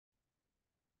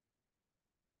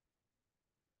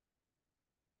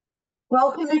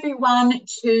Welcome everyone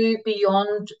to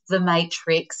Beyond the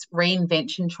Matrix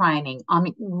Reinvention training. I'm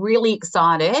really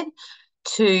excited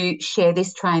to share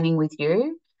this training with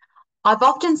you. I've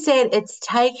often said it's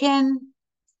taken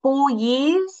 4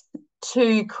 years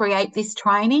to create this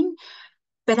training,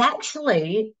 but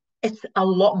actually it's a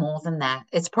lot more than that.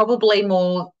 It's probably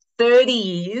more 30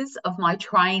 years of my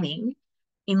training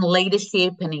in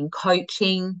leadership and in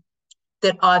coaching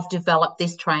that I've developed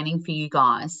this training for you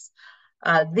guys.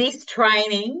 This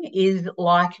training is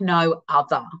like no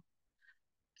other.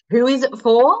 Who is it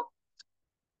for?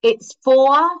 It's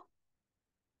for,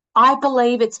 I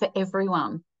believe it's for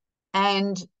everyone.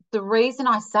 And the reason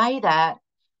I say that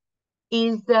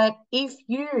is that if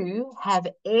you have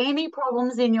any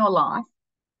problems in your life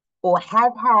or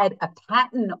have had a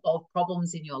pattern of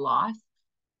problems in your life,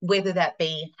 whether that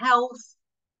be health,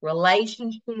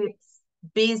 relationships,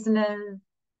 business,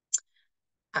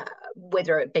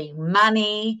 whether it be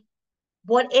money,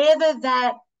 whatever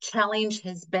that challenge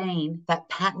has been, that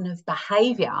pattern of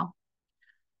behaviour,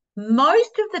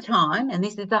 most of the time, and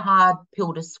this is a hard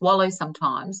pill to swallow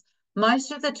sometimes,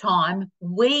 most of the time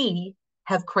we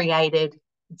have created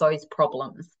those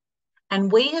problems. And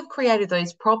we have created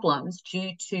those problems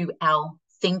due to our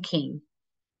thinking.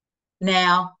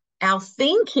 Now, our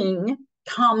thinking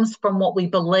comes from what we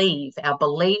believe, our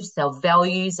beliefs, our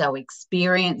values, our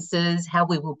experiences, how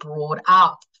we were brought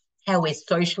up, how we're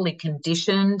socially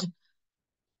conditioned.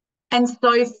 And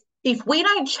so if we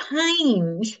don't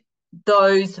change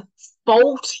those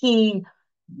faulty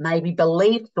maybe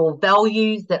beliefs or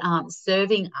values that aren't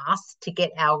serving us to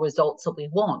get our results that we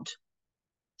want,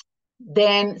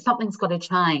 then something's got to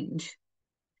change.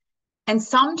 And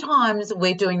sometimes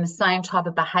we're doing the same type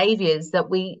of behaviors that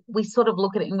we sort of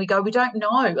look at it and we go, we don't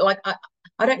know. Like,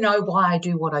 I don't know why I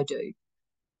do what I do.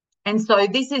 And so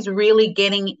this is really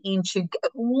getting into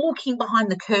looking behind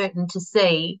the curtain to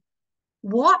see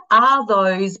what are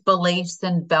those beliefs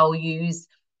and values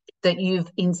that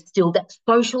you've instilled, that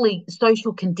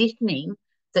social conditioning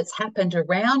that's happened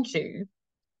around you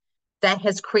that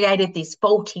has created this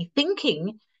faulty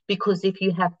thinking. Because if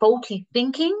you have faulty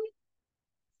thinking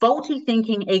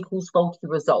equals faulty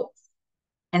results.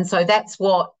 And so that's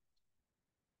what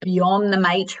Beyond the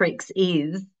Matrix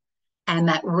is, and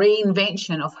that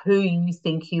reinvention of who you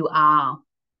think you are.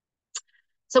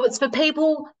 So it's for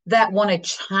people that want to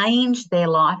change their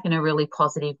life in a really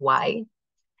positive way.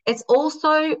 It's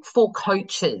also for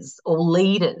coaches or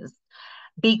leaders,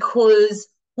 because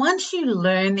once you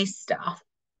learn this stuff,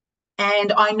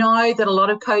 and I know that a lot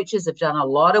of coaches have done a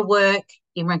lot of work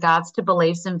in regards to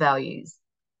beliefs and values,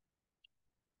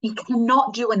 you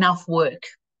cannot do enough work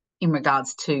in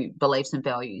regards to beliefs and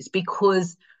values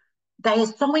because they are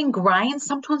so ingrained,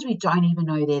 sometimes we don't even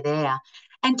know they're there.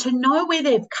 And to know where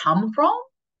they've come from,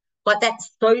 like that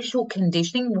social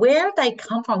conditioning, where have they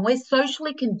come from? We're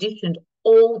socially conditioned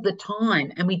all the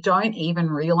time and we don't even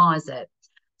realize it.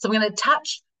 So I'm going to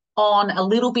touch on a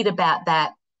little bit about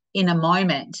that in a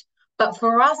moment. But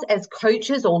for us as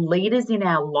coaches or leaders in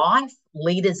our life,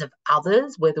 leaders of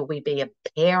others, whether we be a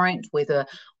parent, whether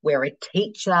we're a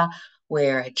teacher,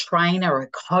 we're a trainer, a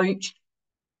coach,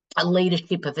 a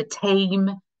leadership of a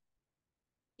team,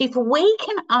 if we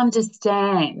can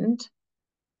understand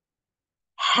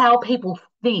how people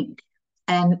think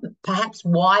and perhaps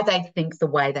why they think the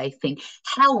way they think,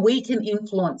 how we can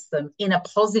influence them in a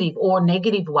positive or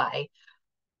negative way,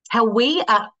 how we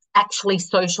are actually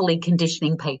socially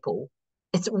conditioning people.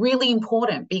 It's really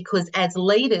important because as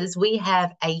leaders, we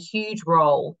have a huge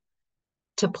role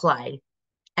to play,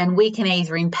 and we can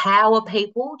either empower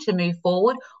people to move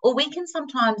forward, or we can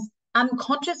sometimes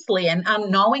unconsciously and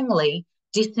unknowingly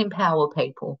disempower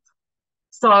people.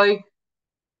 So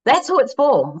that's who it's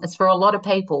for. It's for a lot of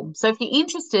people. So if you're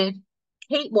interested,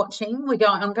 keep watching.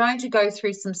 I'm going to go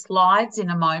through some slides in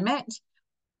a moment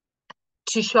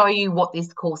to show you what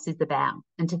this course is about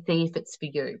and to see if it's for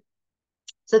you.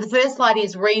 So the first slide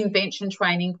is Reinvention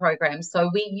training program. So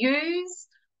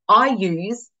I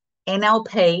use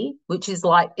NLP, which is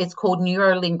it's called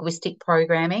neuro-linguistic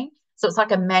programming. So it's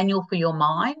like a manual for your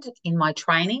mind in my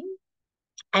training.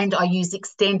 And I use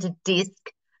extended disc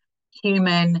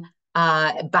human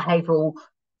behavioral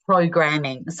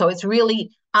programming. So it's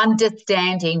really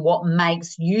understanding what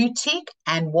makes you tick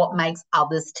and what makes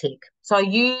others tick. So I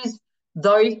use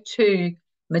those two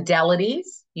modalities,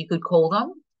 you could call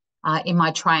them, in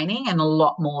my training, and a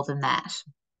lot more than that.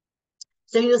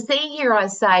 So you'll see here I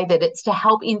say that it's to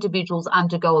help individuals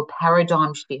undergo a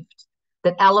paradigm shift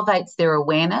that elevates their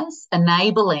awareness,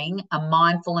 enabling a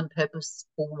mindful and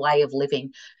purposeful way of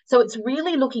living. So it's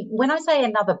really looking, when I say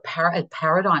another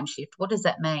paradigm shift, what does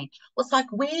that mean? Well, it's like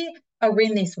we're are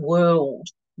in this world,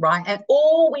 right? And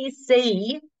all we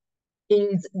see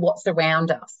is what's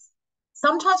around us.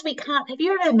 Sometimes we can't. Have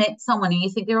you ever met someone and you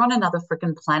think they're on another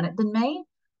freaking planet than me?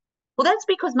 Well, that's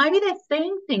because maybe they're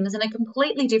seeing things in a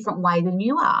completely different way than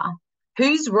you are.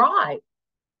 Who's right?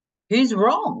 Who's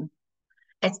wrong?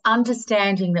 It's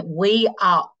understanding that we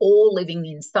are all living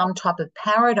in some type of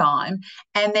paradigm,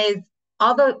 and there's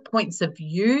other points of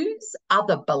views,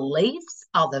 other beliefs,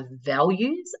 other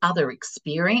values, other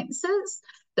experiences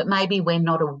that maybe we're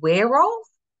not aware of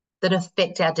that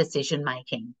affect our decision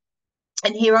making.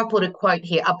 And here I put a quote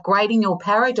here: upgrading your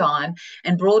paradigm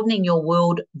and broadening your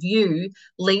world view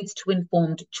leads to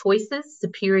informed choices,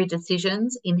 superior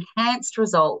decisions, enhanced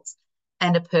results,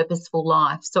 and a purposeful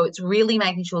life. So it's really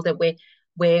making sure that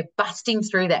we're busting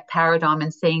through that paradigm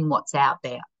and seeing what's out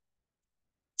there.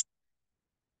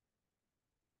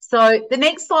 So the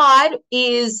next slide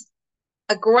is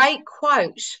a great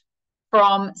quote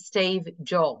from Steve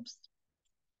Jobs.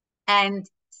 And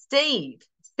Steve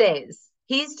says,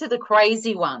 here's to the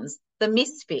crazy ones, the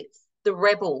misfits, the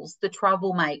rebels, the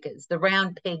troublemakers, the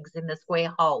round pegs in the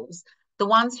square holes, the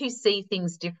ones who see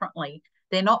things differently.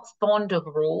 They're not fond of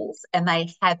rules and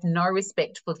they have no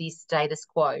respect for the status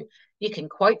quo. You can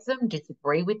quote them,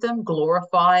 disagree with them,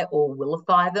 glorify or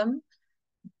vilify them.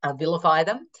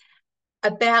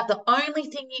 About the only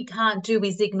thing you can't do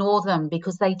is ignore them,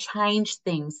 because they change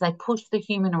things. They push the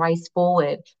human race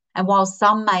forward. And while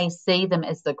some may see them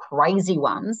as the crazy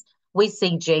ones, we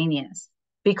see genius,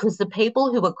 because the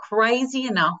people who are crazy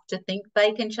enough to think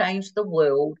they can change the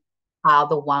world are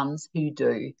the ones who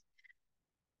do.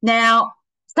 Now,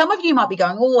 some of you might be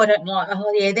going, oh, I don't like,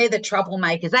 oh, yeah, they're the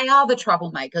troublemakers. They are the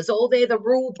troublemakers, or they're the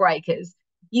rule breakers.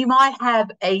 You might have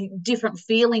a different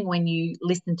feeling when you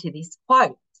listen to this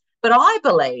quote. But I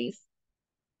believe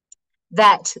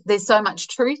that there's so much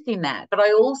truth in that. But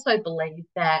I also believe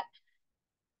that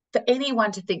for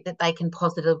anyone to think that they can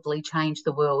positively change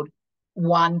the world,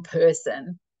 one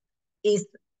person is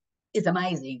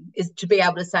amazing, is to be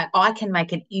able to say, I can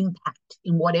make an impact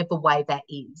in whatever way that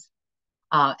is.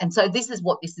 And so this is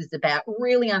what this is about,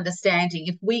 really understanding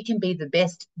if we can be the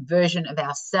best version of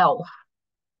ourselves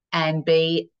and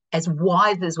be as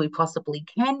wise as we possibly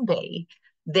can be,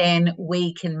 then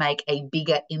we can make a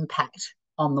bigger impact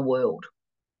on the world.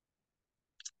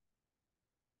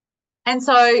 And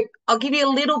so I'll give you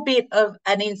a little bit of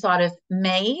an insight of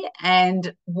me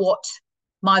and what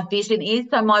my vision is.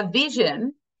 So my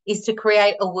vision is to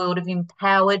create a world of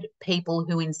empowered people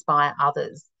who inspire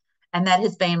others. And that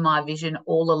has been my vision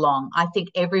all along. I think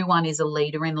everyone is a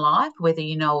leader in life, whether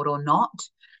you know it or not.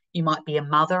 You might be a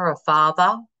mother, a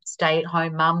father,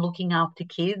 stay-at-home mum looking after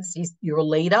kids. You're a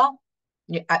leader.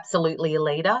 You're absolutely a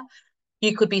leader.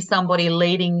 You could be somebody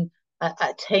leading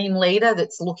a team leader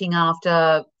that's looking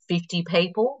after 50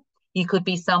 people. You could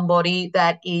be somebody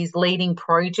that is leading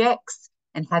projects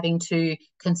and having to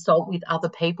consult with other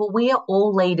people. We are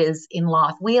all leaders in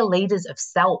life. We are leaders of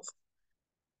self,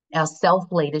 our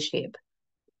self-leadership.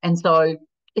 And so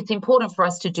it's important for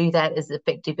us to do that as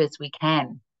effective as we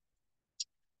can.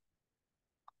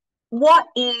 What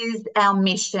is our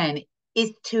mission?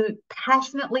 Is to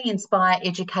passionately inspire,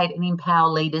 educate, and empower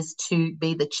leaders to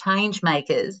be the change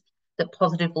makers that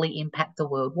positively impact the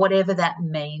world, whatever that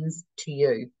means to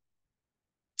you.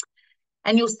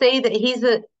 And you'll see that here's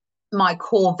my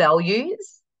core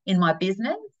values in my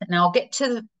business. And I'll get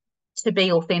to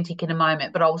be authentic in a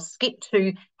moment, but I'll skip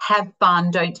to have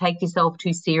fun, don't take yourself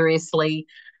too seriously,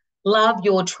 love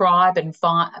your tribe and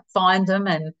find them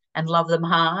and love them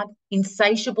hard.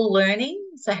 Insatiable learning,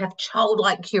 so have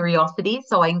childlike curiosity.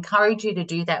 So I encourage you to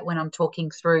do that when I'm talking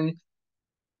through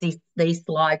these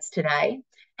slides today.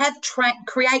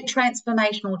 Create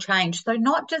transformational change. So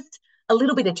not just a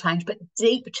little bit of change, but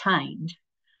deep change.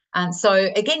 And so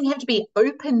again, you have to be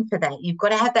open for that. You've got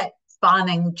to have that fun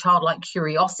and childlike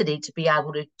curiosity to be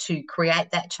able to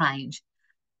create that change,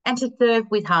 and to serve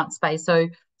with heart space. So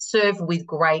serve with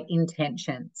great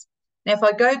intentions. Now, if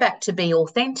I go back to be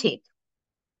authentic,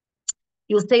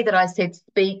 you'll see that I said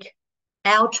speak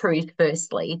our truth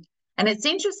firstly. And it's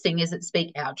interesting, is it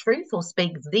speak our truth or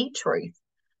speak the truth?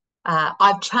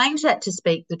 I've changed that to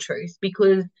speak the truth,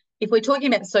 because if we're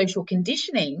talking about social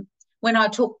conditioning, when I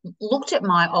looked at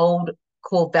my old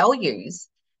core values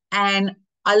and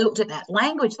I looked at that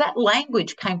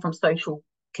language came from social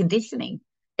conditioning.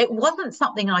 It wasn't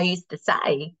something I used to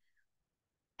say.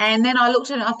 And then I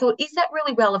looked at it and I thought, is that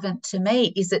really relevant to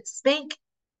me? Is it speak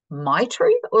my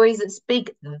truth or is it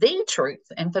speak the truth?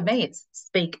 And for me, it's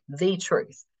speak the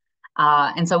truth.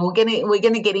 And so we're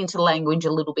going to get into language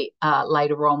a little bit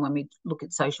later on when we look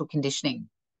at social conditioning.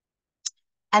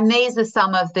 And these are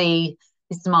some of the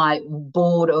This is my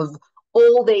board of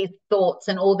all these thoughts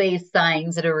and all these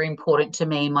sayings that are important to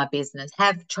me in my business.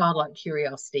 Have childlike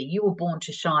curiosity. You were born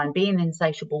to shine. Be an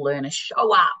insatiable learner.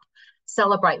 Show up.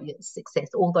 Celebrate your success.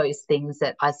 All those things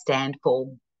that I stand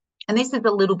for. And this is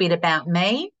a little bit about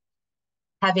me,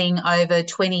 having over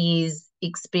 20 years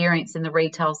experience in the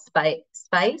retail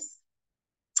space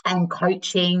and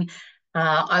coaching.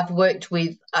 I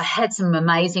had some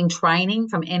amazing training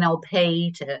from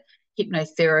NLP to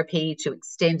hypnotherapy to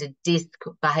extended disc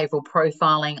behavioural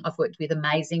profiling. I've worked with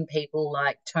amazing people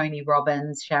like Tony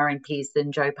Robbins, Sharon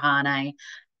Pearson, Joe Parnay,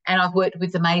 and I've worked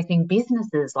with amazing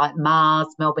businesses like Mars,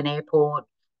 Melbourne Airport,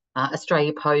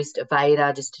 Australia Post,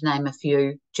 Aveda, just to name a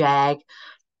few, JAG.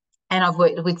 And I've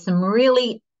worked with some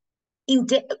really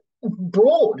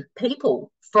broad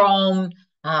people, from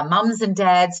mums and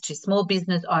dads to small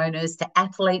business owners to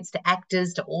athletes to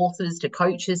actors to authors to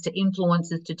coaches to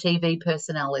influencers to TV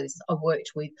personalities. I've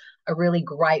worked with a really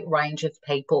great range of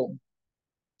people.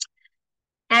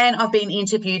 And I've been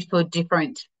interviewed for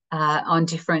on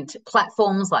different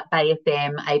platforms like Bay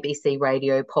FM, ABC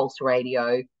Radio, Pulse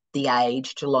Radio, The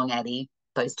Age, Geelong Addy,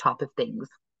 those type of things.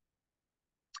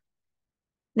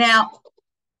 Now,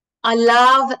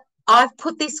 I've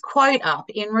put this quote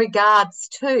up in regards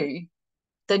to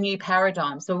the new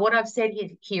paradigm. So what I've said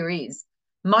here is,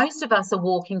 most of us are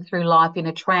walking through life in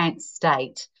a trance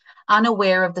state,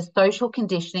 unaware of the social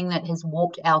conditioning that has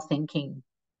warped our thinking.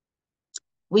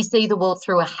 We see the world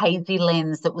through a hazy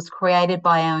lens that was created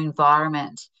by our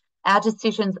environment. Our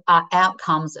decisions are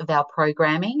outcomes of our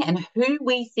programming, and who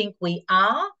we think we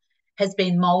are has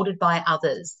been moulded by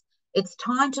others. It's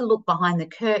time to look behind the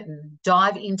curtain,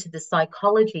 dive into the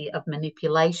psychology of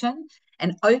manipulation,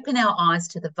 and open our eyes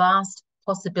to the vast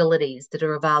possibilities that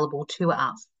are available to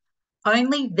us.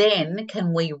 Only then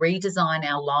can we redesign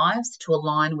our lives to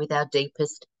align with our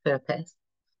deepest purpose.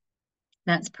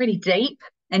 Now, it's pretty deep,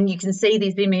 and you can see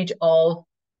this image of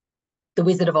the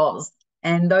Wizard of Oz.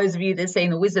 And those of you that have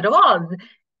seen the Wizard of Oz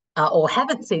or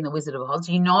haven't seen the Wizard of Oz,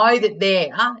 you know that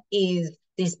there is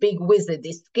this big wizard,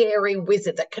 this scary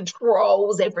wizard that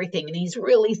controls everything, and he's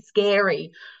really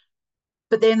scary.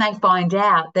 But then they find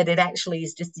out that it actually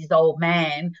is just this old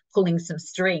man pulling some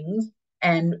strings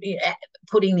and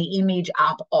putting the image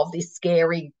up of this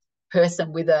scary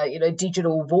person with a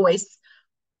digital voice,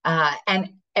 and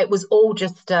it was all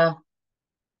just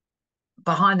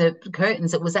behind the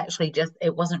curtains. It was actually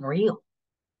it wasn't real,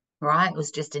 right? It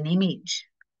was just an image,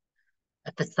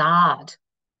 a facade.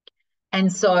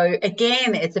 And so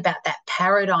again, it's about that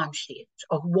paradigm shift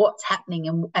of what's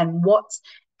happening and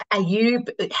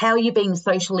how are you being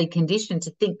socially conditioned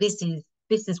to think this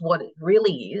is what it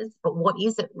really is, but what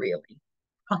is it really?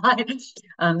 Right?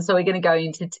 So we're going to go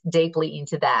deeply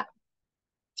into that.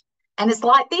 And it's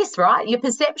like this, right? Your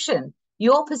perception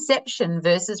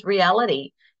versus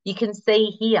reality. You can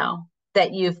see here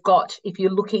that you've got, if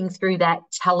you're looking through that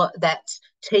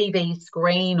TV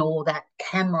screen or that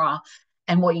camera,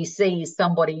 and what you see is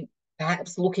somebody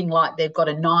perhaps looking like they've got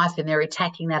a knife and they're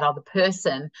attacking that other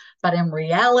person. But in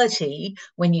reality,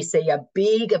 when you see a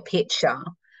bigger picture,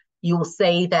 you'll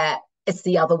see that it's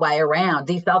the other way around.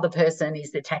 This other person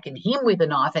is attacking him with a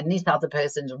knife and this other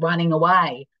person's running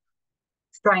away.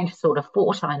 Strange sort of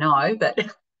thought, I know,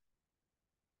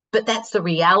 but that's the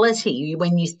reality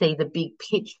when you see the big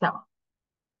picture.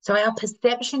 So our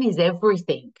perception is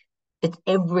everything. It's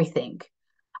everything.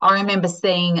 I remember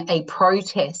seeing a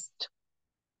protest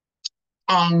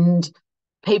and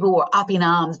people were up in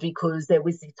arms because there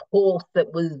was this horse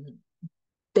that was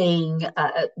being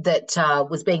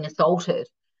assaulted.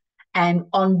 And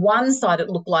on one side, it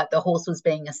looked like the horse was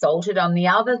being assaulted. On the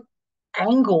other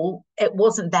angle, it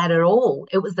wasn't that at all.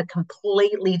 It was a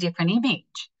completely different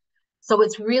image. So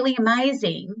it's really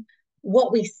amazing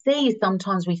what we see.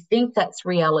 Sometimes we think that's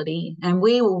reality, and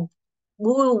we will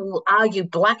argue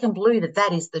black and blue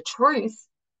that is the truth,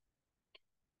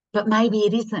 but maybe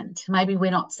it isn't. Maybe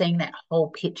we're not seeing that whole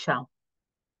picture,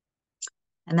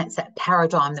 and that's that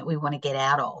paradigm that we want to get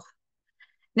out of.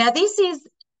 Now, this is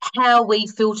how we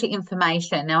filter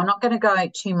information. Now, I'm not going to go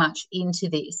too much into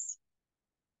this,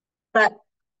 but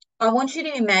I want you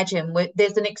to imagine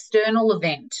there's an external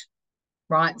event,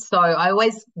 right? So I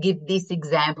always give this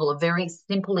example, a very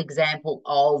simple example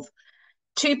of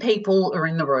two people are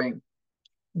in the room.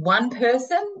 One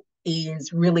person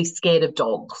is really scared of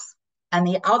dogs, and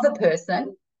the other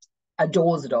person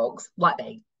adores dogs, like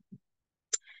me.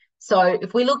 So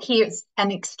if we look here, it's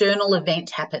an external event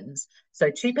happens. So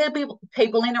two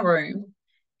people in a room,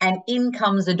 and in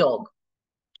comes a dog.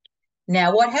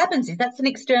 Now what happens is that's an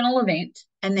external event,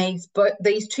 and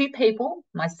these two people,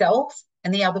 myself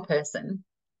and the other person,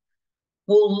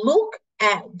 will look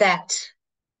at that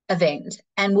event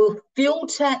and we'll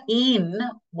filter in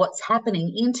what's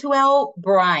happening into our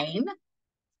brain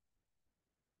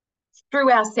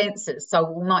through our senses.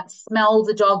 So we might smell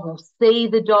the dog, we'll see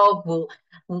the dog, we'll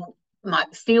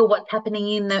might feel what's happening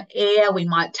in the air, we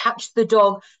might touch the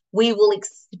dog. We will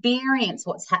experience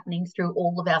what's happening through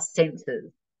all of our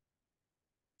senses.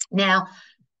 Now,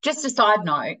 just a side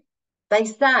note, they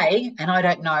say, and I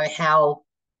don't know how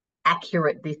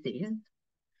accurate this is,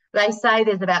 they say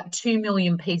there's about 2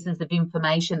 million pieces of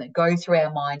information that go through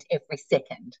our mind every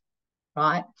second,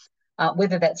 right?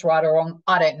 Whether that's right or wrong,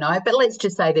 I don't know. But let's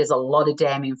just say there's a lot of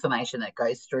damn information that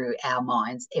goes through our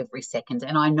minds every second.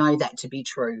 And I know that to be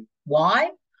true.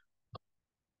 Why?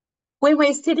 When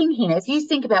we're sitting here, if you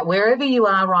think about wherever you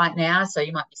are right now, so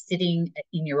you might be sitting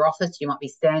in your office, you might be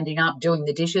standing up, doing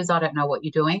the dishes, I don't know what you're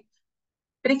doing.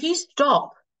 But if you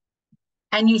stop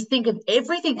and you think of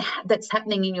everything that's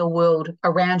happening in your world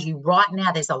around you right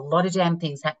now, there's a lot of damn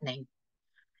things happening.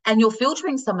 And you're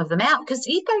filtering some of them out because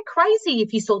you'd go crazy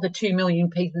if you saw the 2 million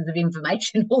pieces of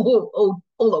information all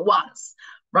at once,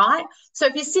 right? So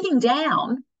if you're sitting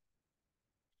down,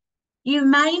 you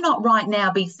may not right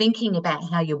now be thinking about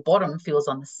how your bottom feels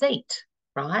on the seat,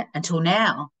 right? Until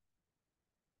now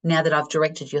that I've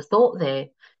directed your thought there.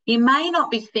 You may not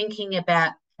be thinking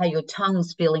about how your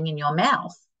tongue's feeling in your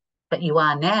mouth, but you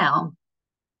are now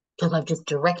because I've just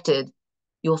directed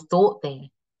your thought there.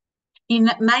 You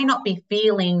may not be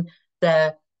feeling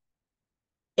the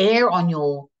air on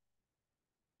your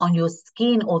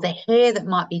skin or the hair that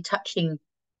might be touching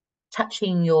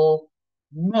your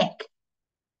neck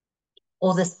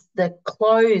or the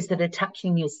clothes that are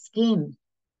touching your skin.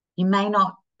 You may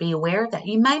not be aware of that.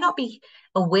 You may not be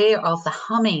aware of the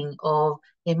humming of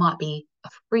there might be a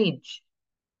fridge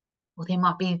or there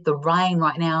might be the rain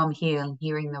right now. I'm hearing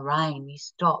the rain. You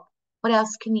stop. What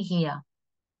else can you hear?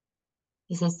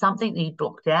 Is there something that you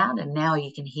blocked out and now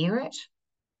you can hear it?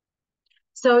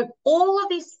 So all of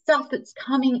this stuff that's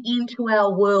coming into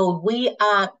our world, we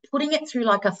are putting it through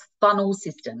like a funnel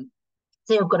system.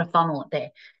 See, I've got a funnel up there.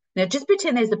 Now just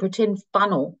pretend there's a pretend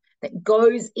funnel that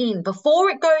goes in. Before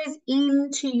it goes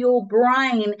into your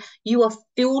brain, you are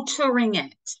filtering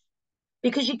it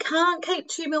because you can't keep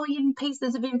 2 million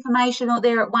pieces of information out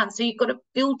there at once. So you've got to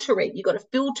filter it. You've got to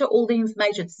filter all the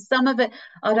information. Some of it,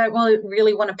 I don't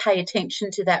really want to pay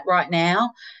attention to that right now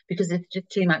because it's just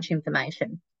too much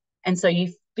information. And so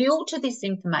you filter this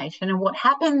information. And what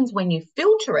happens when you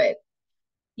filter it,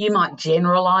 you might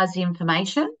generalize the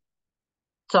information.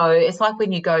 So it's like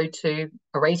when you go to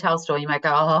a retail store, you might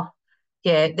go, oh,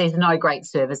 yeah, there's no great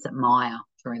service at Myer,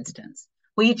 for instance.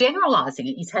 Well, you're generalizing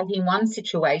it. You're taking one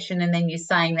situation and then you're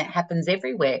saying that happens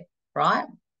everywhere, right?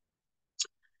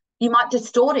 You might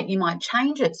distort it. You might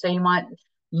change it. So you might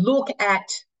look at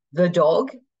the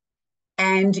dog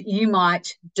and you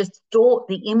might distort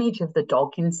the image of the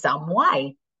dog in some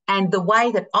way. And the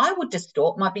way that I would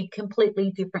distort might be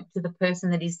completely different to the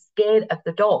person that is scared of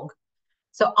the dog.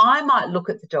 So I might look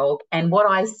at the dog and what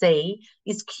I see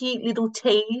is cute little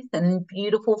teeth and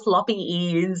beautiful floppy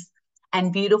ears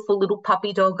and beautiful little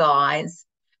puppy dog eyes.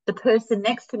 The person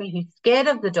next to me who's scared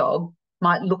of the dog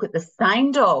might look at the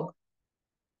same dog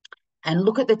and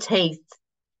look at the teeth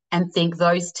and think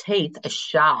those teeth are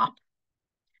sharp.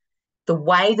 The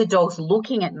way the dog's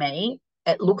looking at me,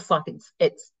 it looks like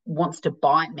it wants to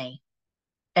bite me.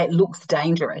 It looks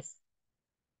dangerous.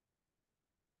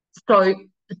 So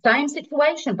the same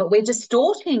situation, but we're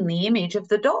distorting the image of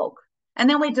the dog. And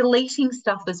then we're deleting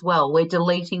stuff as well. We're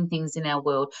deleting things in our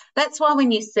world. That's why when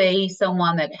you see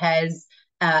someone that has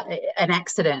an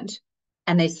accident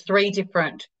and there's 3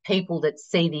 different people that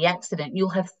see the accident, you'll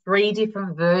have 3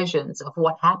 different versions of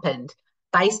what happened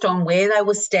based on where they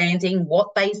were standing,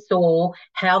 what they saw,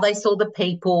 how they saw the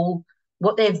people,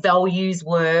 what their values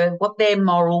were, what their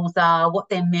morals are, what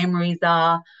their memories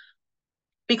are.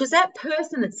 Because that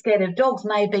person that's scared of dogs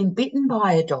may have been bitten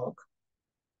by a dog.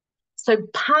 So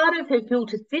part of her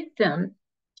filter system,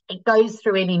 it goes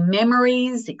through any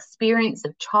memories, experience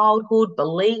of childhood,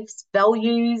 beliefs,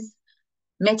 values,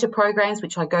 meta programs,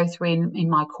 which I go through in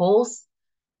my course.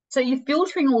 So you're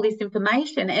filtering all this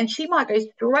information and she might go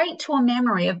straight to a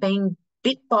memory of being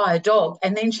bit by a dog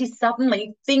and then she's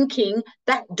suddenly thinking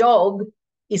that dog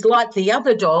is like the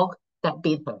other dog that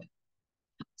bit her.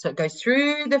 So it goes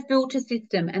through the filter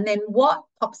system and then what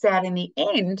pops out in the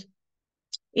end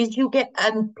is you'll get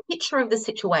a picture of the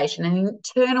situation, an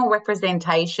internal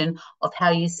representation of how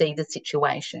you see the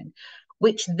situation,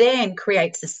 which then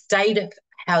creates a state of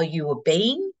how you are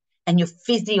being and your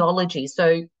physiology.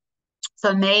 So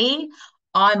me,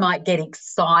 I might get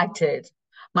excited.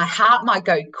 My heart might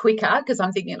go quicker because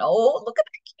I'm thinking, oh, look at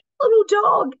that little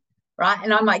dog, right?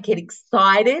 And I might get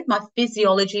excited. My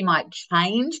physiology might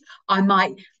change. I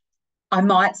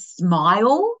might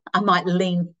smile. I might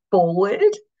lean forward.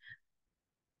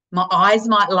 My eyes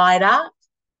might light up.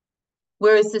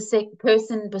 Whereas the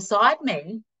person beside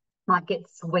me might get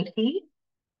sweaty.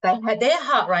 Their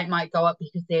heart rate might go up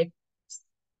because they're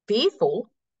fearful.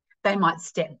 They might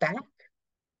step back.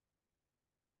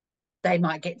 They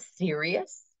might get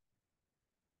serious.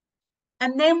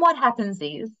 And then what happens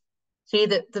is, see,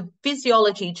 that the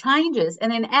physiology changes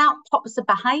and then out pops the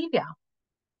behaviour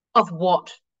of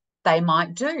what they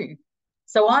might do.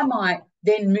 So I might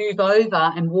then move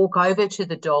over and walk over to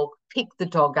the dog, pick the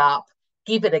dog up,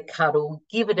 give it a cuddle,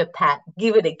 give it a pat,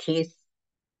 give it a kiss,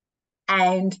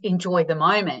 and enjoy the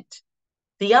moment.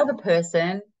 The other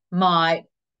person might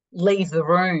leave the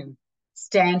room,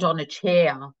 stand on a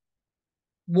chair,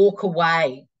 walk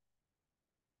away,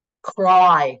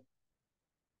 cry,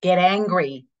 get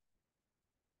angry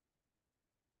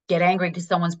because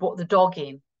someone's brought the dog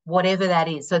in, whatever that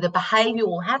is. So the behavior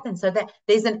will happen so that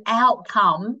there's an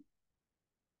outcome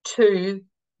to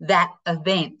that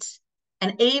event.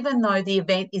 And even though the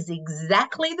event is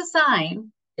exactly the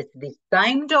same, it's the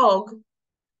same dog,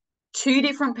 two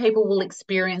different people will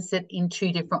experience it in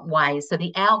two different ways. So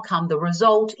the outcome, the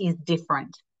result is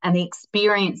different and the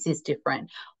experience is different.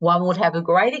 One would have a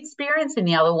great experience and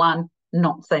the other one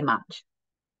not so much.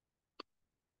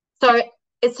 So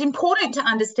it's important to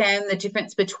understand the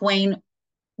difference between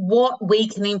what we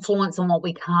can influence and what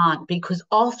we can't, because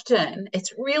often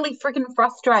it's really freaking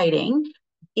frustrating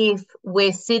if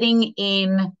we're sitting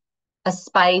in a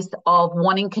space of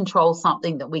wanting to control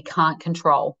something that we can't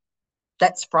control.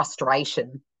 That's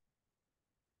frustration.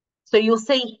 So you'll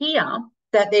see here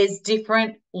that there's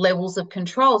different levels of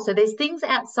control. So there's things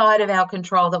outside of our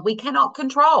control that we cannot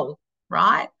control,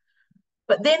 right?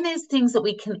 But then there's things that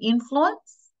we can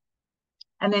influence,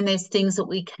 and then there's things that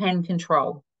we can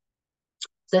control.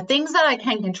 So things that I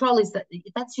can control is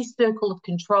that's your circle of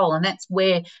control, and that's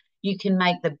where you can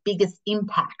make the biggest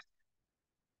impact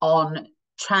on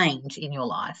change in your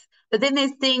life. But then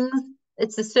there's things,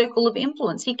 it's the circle of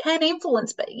influence. You can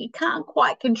influence, but you can't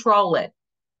quite control it.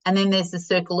 And then there's the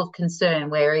circle of concern,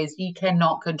 whereas you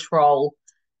cannot control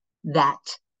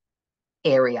that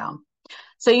area.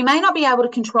 So you may not be able to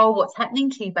control what's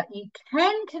happening to you, but you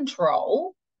can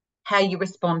control how you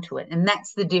respond to it. And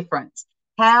that's the difference.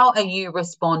 How are you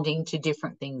responding to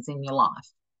different things in your life?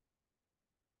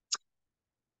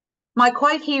 My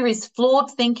quote here is,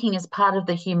 flawed thinking is part of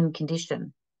the human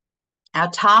condition. Our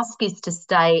task is to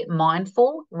stay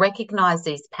mindful, recognise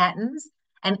these patterns,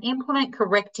 and implement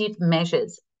corrective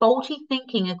measures. Faulty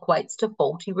thinking equates to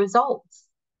faulty results.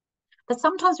 But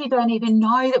sometimes we don't even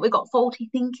know that we've got faulty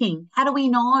thinking. How do we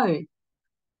know?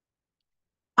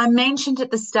 I mentioned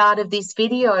at the start of this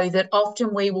video that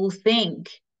often we will think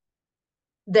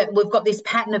that we've got this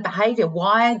pattern of behaviour.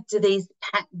 Why do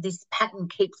this pattern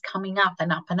keeps coming up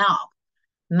and up and up?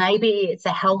 Maybe it's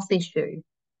a health issue.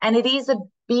 And it is a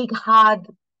big, hard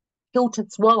pill to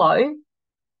swallow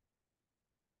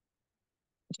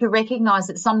to recognise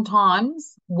that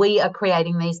sometimes we are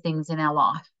creating these things in our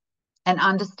life, and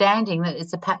understanding that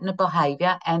it's a pattern of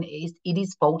behaviour and it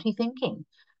is faulty thinking.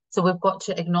 So we've got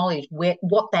to acknowledge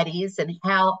what that is and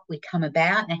how we come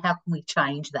about and how can we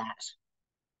change that.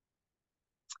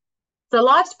 So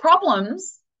life's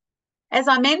problems, as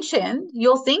I mentioned,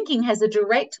 your thinking has a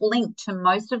direct link to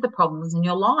most of the problems in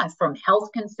your life, from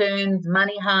health concerns,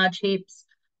 money hardships,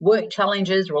 work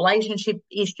challenges, relationship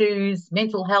issues,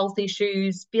 mental health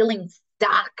issues, feeling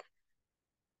stuck,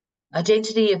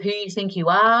 identity of who you think you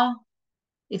are.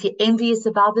 If you're envious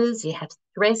of others, you have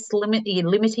stress, you're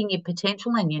limiting your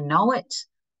potential and you know it.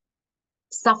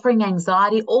 Suffering,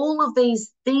 anxiety, all of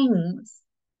these things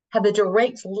have a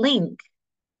direct link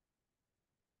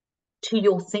to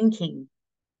your thinking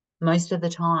most of the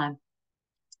time.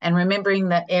 And remembering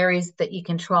the areas that you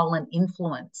control and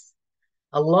influence.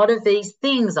 A lot of these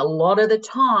things, a lot of the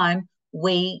time,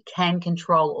 we can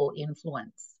control or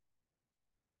influence.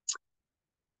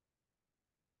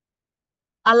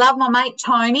 I love my mate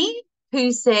Tony,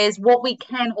 who says what we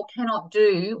can or cannot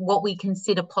do, what we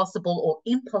consider possible or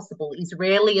impossible, is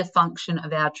rarely a function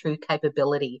of our true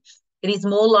capability. It is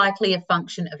more likely a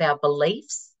function of our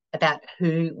beliefs about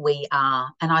who we are.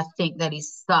 And I think that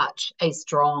is such a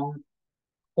strong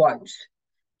quote.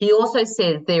 He also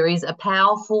says there is a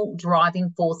powerful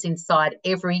driving force inside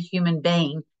every human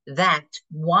being that,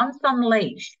 once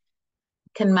unleashed,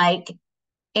 can make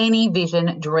any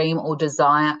vision, dream, or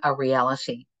desire a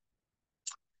reality.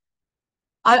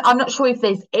 I'm not sure if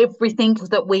there's everything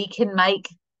that we can make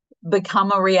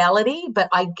become a reality, but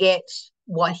I get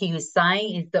what he was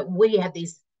saying is that we have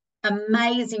this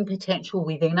amazing potential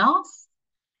within us,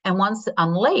 and once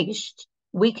unleashed,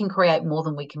 we can create more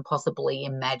than we can possibly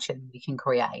imagine we can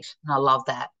create. And I love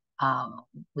that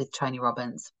with Tony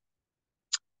Robbins.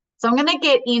 So I'm going to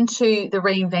get into the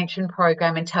Reinvention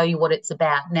program and tell you what it's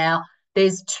about. Now,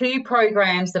 there's 2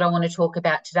 programs that I want to talk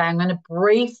about today. I'm going to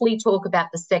briefly talk about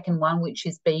the second one, which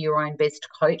is Be Your Own Best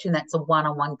Coach, and that's a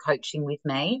one-on-one coaching with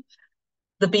me.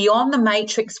 The Beyond the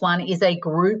Matrix one is a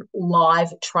group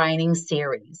live training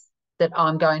series that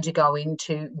I'm going to go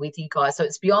into with you guys. So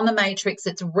it's Beyond the Matrix.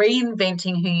 It's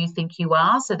reinventing who you think you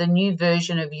are. So the new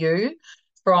version of you,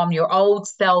 from your old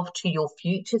self to your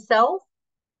future self.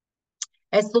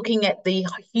 It's looking at the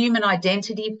human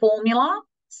identity formula,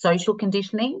 social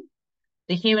conditioning,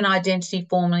 the human identity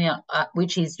formula,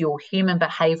 which is your human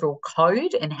behavioural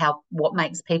code and what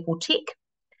makes people tick.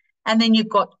 And then you've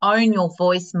got Own Your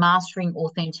Voice, Mastering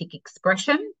Authentic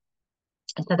Expression.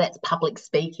 And so that's public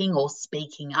speaking or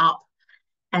speaking up.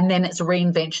 And then it's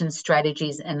Reinvention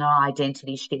Strategies and an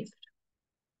Identity Shift.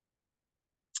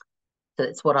 So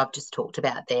that's what I've just talked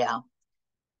about there.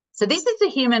 So this is the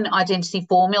human identity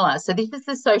formula. So this is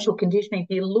the social conditioning.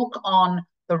 If you look on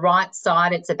the right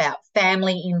side, it's about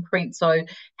family imprint. So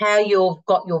how you've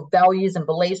got your values and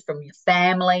beliefs from your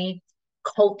family,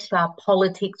 culture,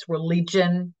 politics,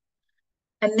 religion.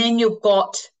 And then you've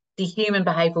got the human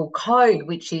behavioural code,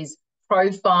 which is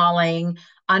profiling,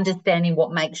 understanding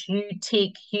what makes you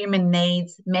tick, human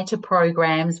needs, meta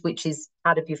programs, which is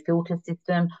part of your filter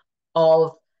system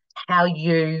of how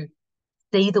you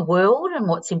see the world and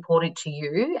what's important to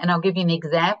you. And I'll give you an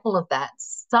example of that.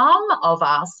 Some of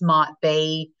us might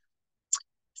be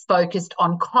focused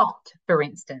on cost, for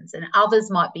instance, and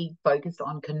others might be focused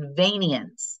on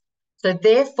convenience. So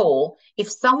therefore,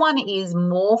 if someone is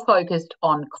more focused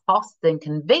on cost than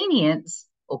convenience,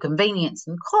 or convenience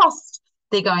and cost,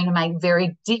 they're going to make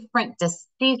very different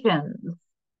decisions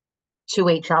to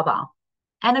each other.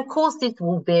 And of course, this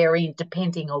will vary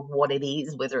depending on what it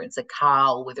is, whether it's a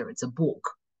car or whether it's a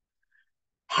book.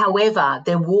 However,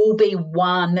 there will be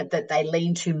one that they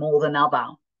lean to more than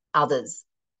others.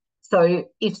 So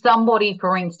if somebody,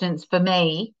 for instance, for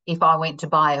me, if I went to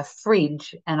buy a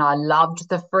fridge and I loved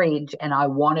the fridge and I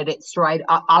wanted it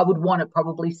I would want it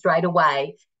probably straight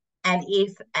away. And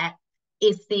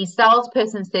if the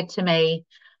salesperson said to me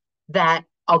that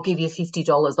I'll give you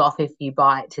 $50 off if you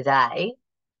buy it today,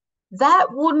 that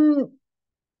wouldn't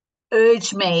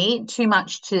urge me too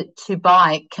much to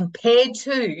buy it compared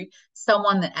to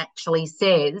someone that actually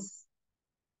says,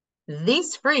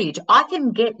 this fridge, I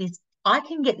can get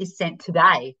this sent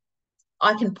today.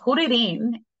 I can put it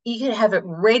in. You can have it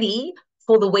ready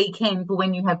for the weekend for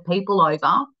when you have people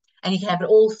over, and you can have it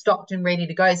all stocked and ready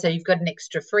to go. So you've got an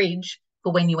extra fridge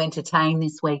for when you entertain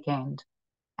this weekend.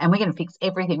 And we're going to fix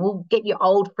everything. We'll get your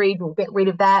old fridge. We'll get rid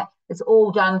of that. It's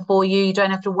all done for you. You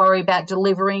don't have to worry about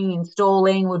delivering,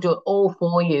 installing. We'll do it all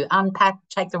for you. Unpack,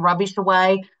 take the rubbish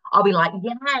away. I'll be like,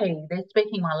 yay, they're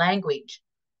speaking my language.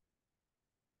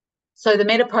 So the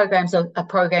meta programs are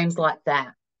programs like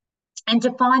that. And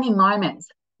defining moments,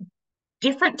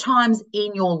 different times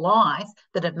in your life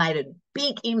that have made a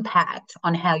big impact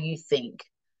on how you think.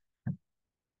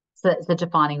 So that's the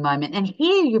defining moment. And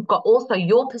here you've got also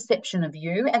your perception of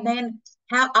you and then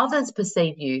how others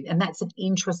perceive you. And that's an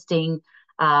interesting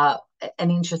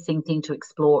thing to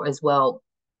explore as well.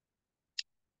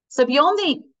 So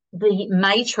Beyond the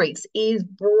Matrix is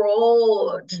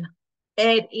broad.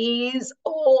 It is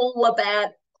all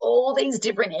about all these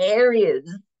different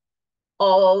areas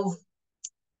of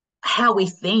how we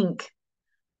think,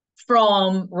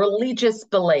 from religious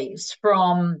beliefs,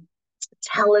 from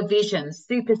television,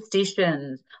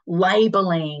 superstitions,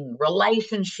 labeling,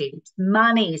 relationships,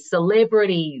 money,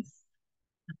 celebrities,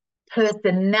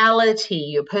 personality,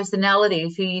 your personality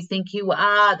is who you think you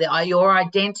are, your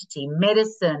identity,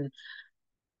 medicine,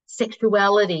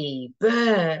 sexuality,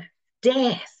 birth,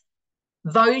 death,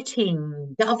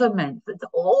 voting, government. It's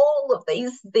all of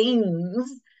these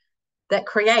things that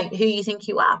create who you think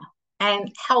you are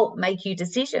and help make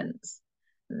decisions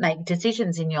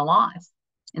in your life.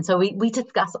 And so we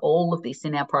discuss all of this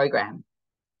in our program.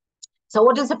 So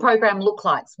what does the program look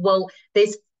like? Well,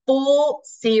 there's 4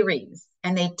 series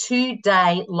and they're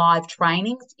 2-day live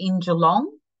trainings in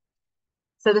Geelong.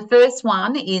 So the first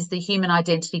one is the human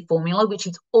identity formula, which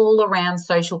is all around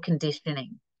social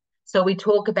conditioning. So we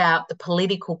talk about the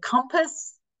political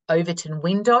compass, Overton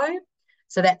window.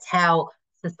 So that's how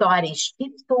society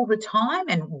shifts all the time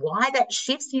and why that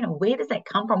shifts, where does that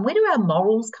come from? Where do our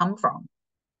morals come from?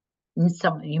 And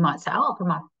you might say,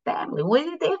 from family. Where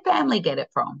did their family get it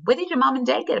from? Where did your mum and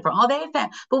dad get it from? Oh, their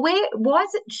family. But why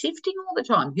is it shifting all the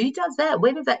time? Who does that?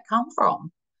 Where does that come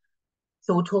from?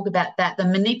 So we'll talk about that. The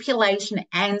manipulation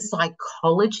and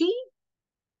psychology,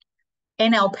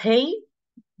 NLP,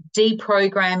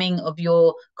 deprogramming of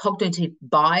your cognitive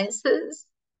biases,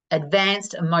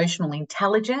 advanced emotional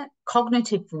intelligence,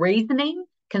 cognitive reasoning,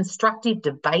 constructive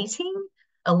debating,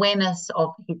 awareness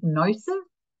of hypnosis.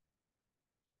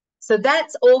 So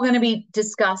that's all going to be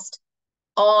discussed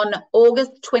on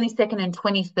August 22nd and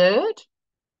 23rd,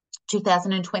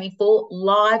 2024,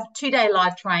 live, 2-day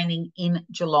live training in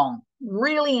Geelong.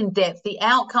 Really in depth. The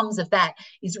outcomes of that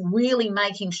is really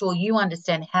making sure you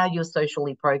understand how you're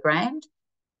socially programmed,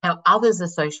 how others are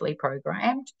socially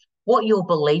programmed, what your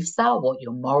beliefs are, what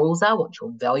your morals are, what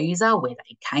your values are, where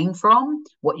they came from,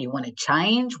 what you want to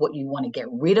change, what you want to get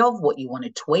rid of, what you want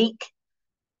to tweak,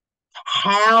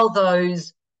 how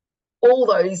all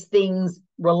those things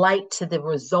relate to the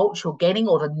results you're getting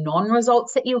or the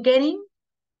non-results that you're getting.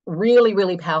 Really,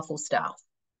 really powerful stuff.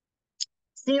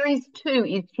 Series 2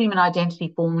 is human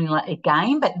identity formula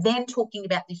again, but then talking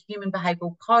about the human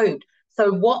behavioural code.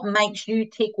 So what makes you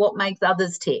tick, what makes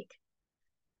others tick?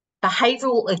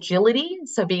 Behavioural agility,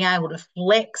 so being able to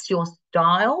flex your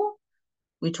style.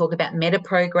 We talk about meta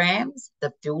programs,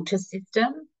 the filter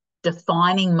system,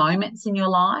 defining moments in your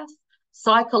life,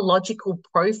 psychological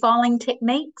profiling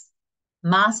techniques,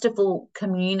 masterful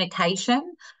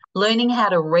communication, learning how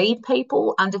to read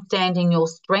people, understanding your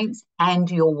strengths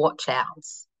and your watch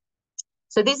outs.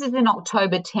 So this is in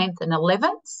October 10th and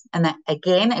 11th, and that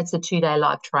again, it's a 2-day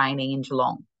live training in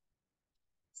Geelong.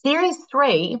 Series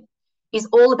 3 is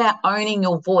all about owning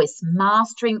your voice,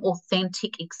 mastering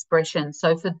authentic expression.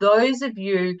 So for those of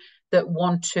you that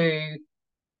want to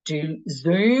do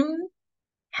Zoom,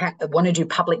 want to do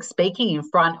public speaking in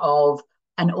front of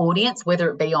an audience, whether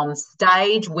it be on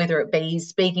stage, whether it be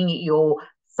speaking at your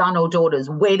son or daughter's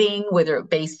wedding, whether it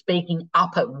be speaking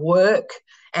up at work,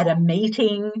 at a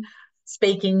meeting,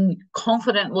 speaking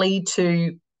confidently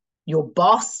to your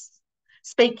boss,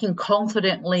 speaking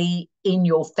confidently in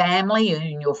your family and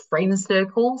in your friend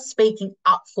circle, speaking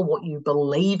up for what you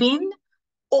believe in,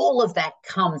 all of that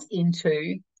comes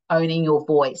into owning your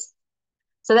voice.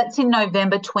 So that's in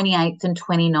November 28th and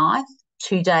 29th,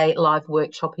 2-day live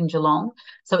workshop in Geelong.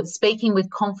 So it's speaking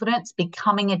with confidence,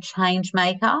 becoming a change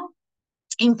maker,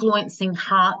 influencing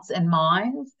hearts and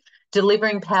minds,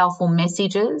 delivering powerful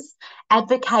messages,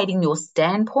 advocating your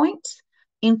standpoint,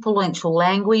 influential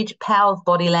language, power of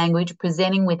body language,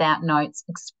 presenting without notes,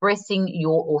 expressing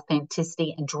your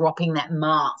authenticity and dropping that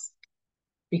mask,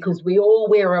 because we all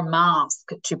wear a mask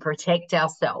to protect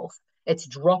ourselves. It's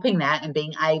dropping that and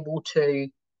being able to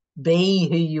be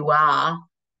who you are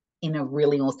in a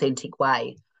really authentic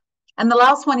way. And the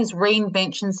last one is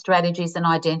reinvention strategies and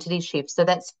identity shifts. So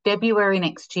that's February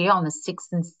next year on the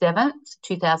 6th and 7th,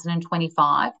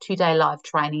 2025, 2-day live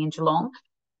training in Geelong.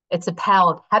 It's a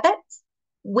power of habits.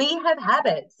 We have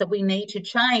habits that we need to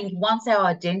change once our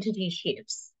identity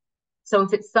shifts. So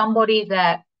if it's somebody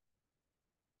that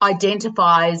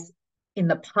identifies in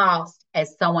the past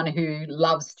as someone who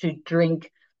loves to drink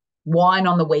wine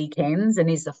on the weekends and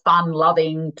is a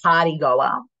fun-loving party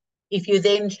goer, if you're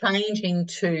then changing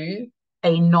to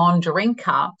a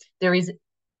non-drinker, there is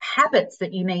habits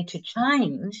that you need to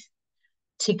change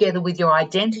together with your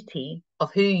identity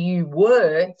of who you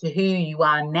were to who you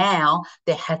are now.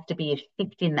 There has to be a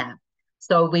shift in that.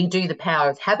 So we do the power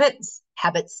of habits,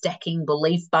 habit stacking,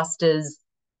 belief busters,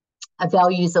 a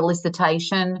values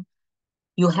elicitation.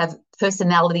 You'll have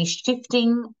personality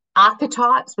shifting,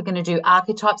 archetypes. We're going to do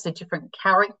archetypes of different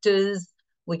characters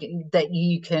that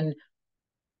you can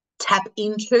tap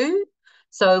into.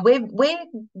 So we're quite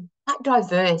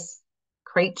diverse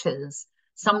creatures.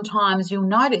 Sometimes you'll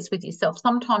notice with yourself,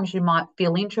 sometimes you might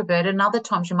feel introverted and other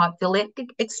times you might feel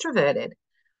extroverted.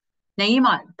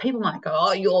 Now people might go,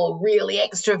 oh, you're really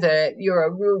extrovert, you're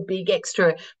a real big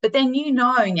extrovert. But then you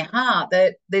know in your heart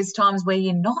that there's times where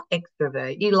you're not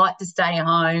extrovert. You like to stay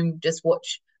home, just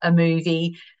watch a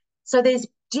movie. So there's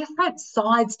different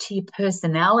sides to your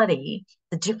personality,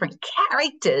 the different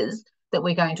characters that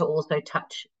we're going to also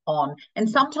touch on. And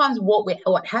sometimes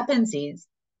what happens is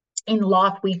in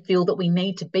life we feel that we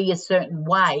need to be a certain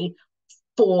way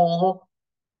for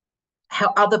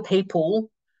how other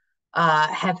people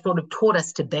have sort of taught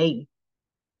us to be.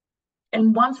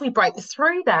 And once we break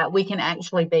through that, we can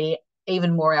actually be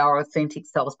even more our authentic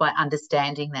selves by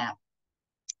understanding that.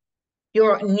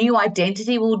 Your new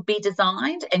identity will be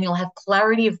designed and you'll have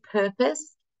clarity of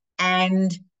purpose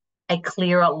and a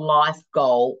clearer life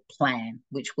goal plan,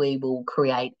 which we will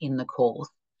create in the course.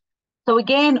 So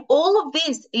again, all of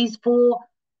this is for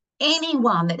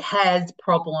anyone that has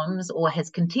problems or has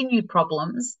continued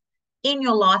problems in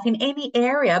your life in any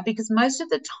area, because most of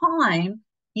the time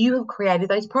you have created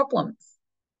those problems.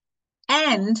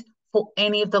 And for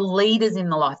any of the leaders in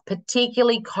the life,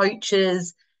 particularly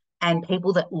coaches and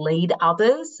people that lead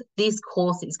others, this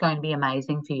course is going to be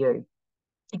amazing for you,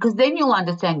 because then you'll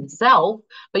understand yourself,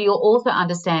 but you'll also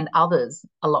understand others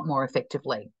a lot more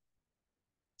effectively.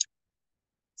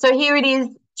 So here it is,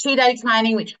 2-day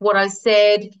training, which what I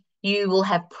said, you will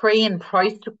have pre and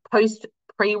post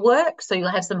pre-work. So you'll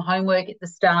have some homework at the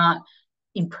start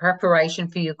in preparation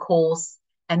for your course.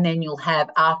 And then you'll have,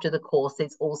 after the course,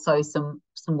 there's also some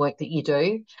work that you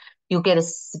do. You'll get a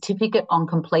certificate on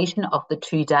completion of the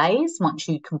 2 days. Once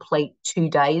you complete 2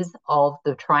 days of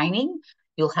the training,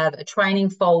 you'll have a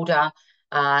training folder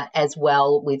as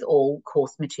well with all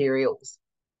course materials.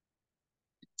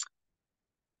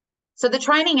 So the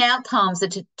training outcomes are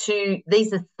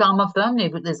these are some of them.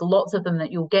 There's lots of them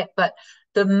that you'll get, but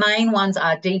the main ones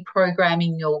are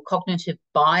deprogramming your cognitive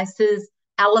biases,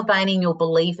 elevating your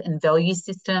belief and value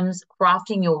systems,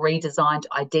 crafting your redesigned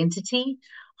identity,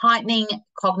 heightening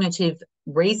cognitive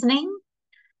reasoning,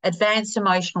 advanced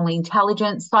emotional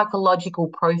intelligence,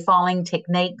 psychological profiling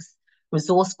techniques,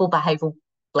 resourceful behavioural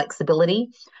flexibility,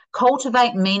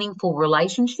 cultivate meaningful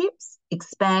relationships,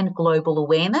 expand global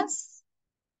awareness,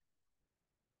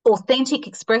 authentic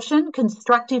expression,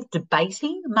 constructive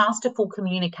debating, masterful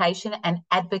communication, and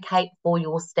advocate for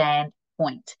your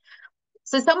standpoint.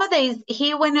 So some of these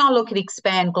here, when I look at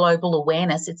expand global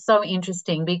awareness, it's so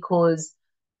interesting because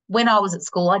when I was at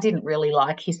school, I didn't really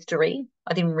like history.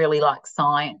 I didn't really like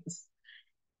science.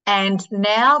 And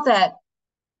now that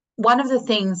one of the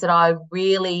things that I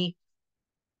really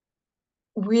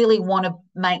want to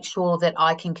make sure that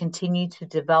I can continue to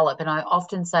develop, and I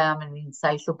often say I'm an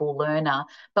insatiable learner,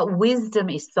 but wisdom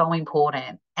is so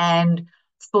important. And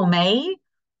for me,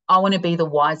 I want to be the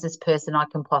wisest person I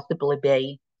can possibly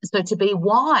be. So to be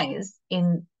wise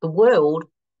in the world,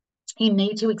 you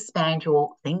need to expand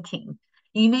your thinking.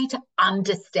 You need to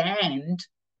understand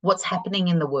what's happening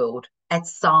in the world at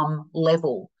some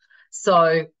level.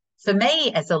 So for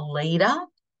me, as a leader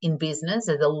in business,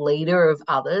 as a leader of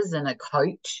others and a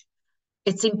coach,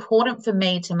 it's important for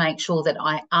me to make sure that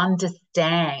I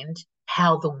understand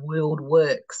how the world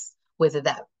works, whether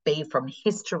that be from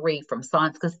history, from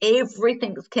science, because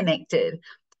everything's connected.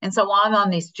 And so I'm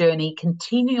on this journey,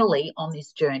 continually on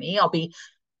this journey. I'll be,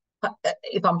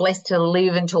 if I'm blessed to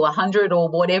live until 100 or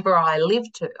whatever I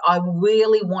live to, I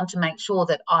really want to make sure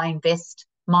that I invest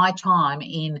my time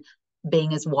in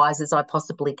being as wise as I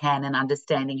possibly can and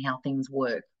understanding how things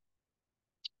work.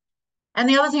 And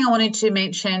the other thing I wanted to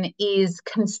mention is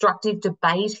constructive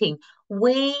debating.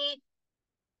 We,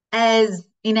 as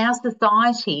in our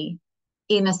society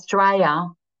in Australia,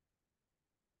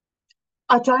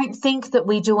 I don't think that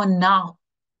we do enough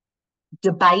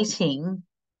debating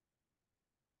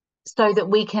so that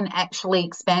we can actually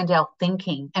expand our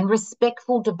thinking, and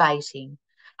respectful debating,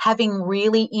 having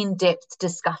really in-depth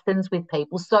discussions with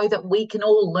people so that we can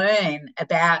all learn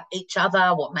about each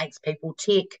other, what makes people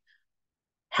tick,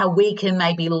 how we can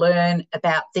maybe learn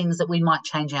about things that we might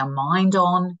change our mind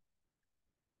on.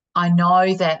 I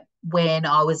know that when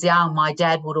I was young, my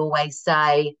dad would always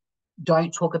say,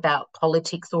 don't talk about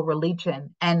politics or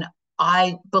religion. And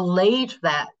I believed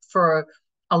that for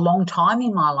a long time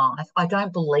in my life. I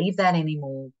don't believe that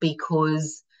anymore,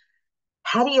 because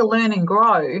how do you learn and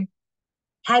grow?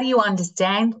 How do you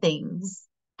understand things?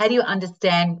 How do you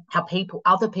understand how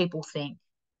other people think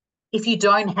if you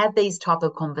don't have these type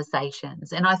of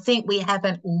conversations? And I think we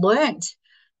haven't learnt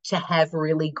to have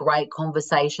really great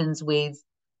conversations with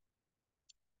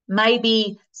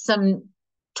maybe some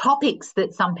topics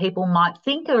that some people might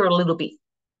think are a little bit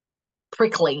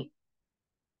prickly.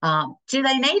 Do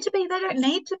they need to be? They don't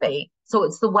need to be. So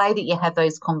it's the way that you have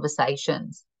those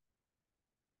conversations.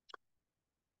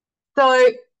 So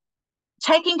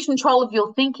taking control of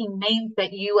your thinking means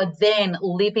that you are then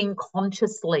living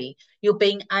consciously. You're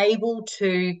being able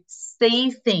to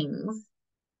see things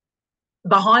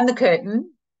behind the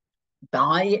curtain.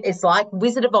 It's like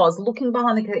Wizard of Oz, looking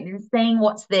behind the curtain and seeing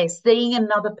what's there, seeing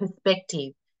another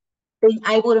perspective, being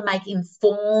able to make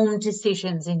informed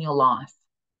decisions in your life,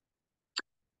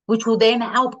 which will then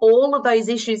help all of those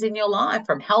issues in your life,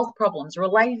 from health problems,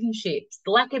 relationships,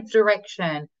 lack of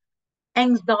direction,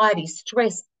 anxiety,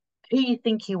 stress, who you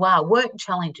think you are, work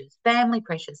challenges, family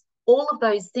pressures, all of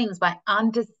those things, by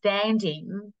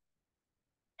understanding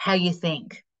how you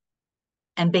think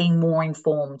and being more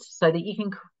informed so that you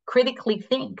can critically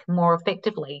think more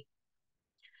effectively.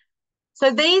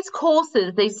 So these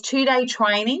courses, these 2-day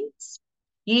trainings,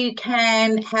 You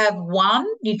can have one,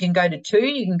 you can go to two,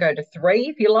 you can go to three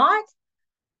if you like.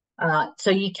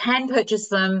 So you can purchase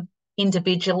them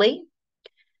individually.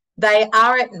 They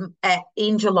are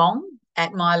in Geelong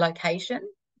at my location,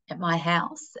 at my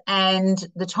house, and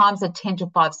the times are 10 to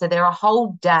 5. So they're a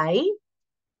whole day.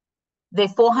 They're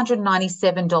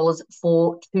 $497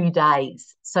 for 2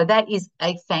 days. So that is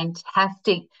a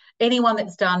fantastic. Anyone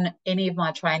that's done any of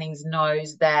my trainings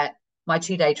knows that my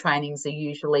 2-day trainings are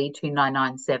usually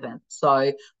 $2,997.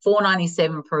 So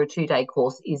 $497 for a 2-day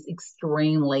course is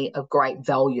extremely of great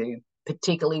value,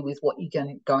 particularly with what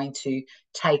you're going to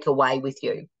take away with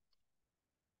you.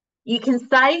 You can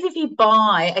save if you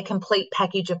buy a complete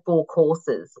package of 4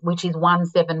 courses, which is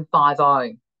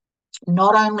 1750.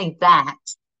 Not only that,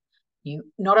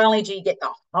 not only do you get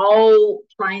the whole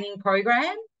training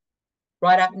program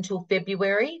right up until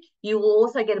February, you will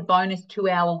also get a bonus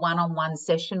 2-hour one-on-one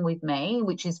session with me,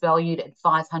 which is valued at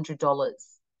 $500.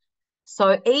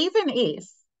 So even if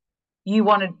you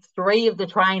wanted 3 of the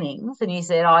trainings and you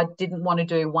said, I didn't want to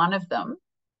do one of them,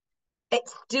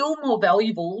 it's still more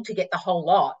valuable to get the whole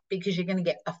lot because you're going to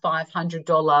get a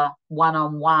 $500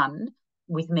 one-on-one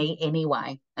with me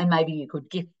anyway. And maybe you could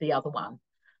gift the other one.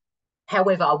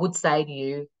 However, I would say to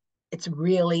you, it's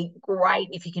really great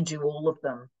if you can do all of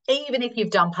them, even if you've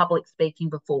done public speaking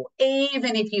before,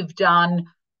 even if you've done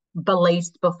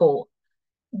beliefs before.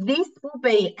 This will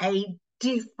be a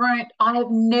different. I have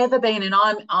never been, and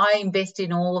I invest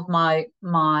in all of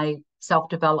my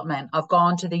self-development. I've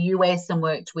gone to the US and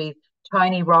worked with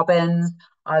Tony Robbins.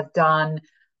 I've done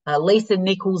Lisa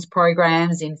Nichols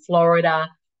programs in Florida.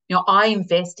 You know, I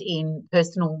invest in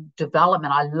personal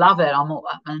development. I love it. I'm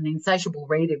an insatiable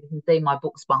reader. You can see my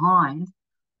books behind.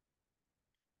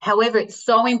 However, it's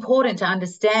so important to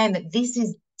understand that this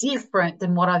is different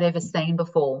than what I've ever seen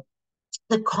before.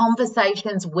 The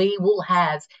conversations we will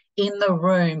have in the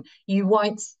room, you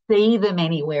won't see them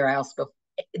anywhere else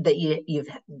that you've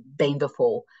been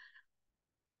before.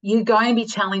 You're going to be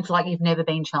challenged like you've never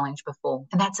been challenged before.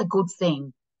 And that's a good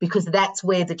thing because that's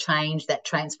where the change, that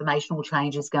transformational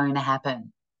change is going to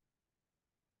happen.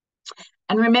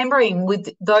 And remembering with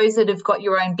those that have got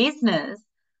your own business,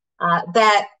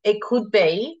 that it could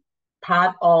be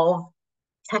part of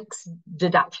tax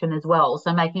deduction as well.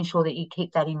 So making sure that you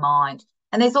keep that in mind.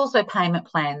 And there's also payment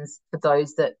plans for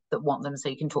those that want them, so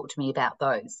you can talk to me about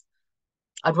those.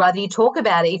 I'd rather you talk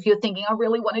about it. If you're thinking, I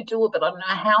really want to do it, but I don't know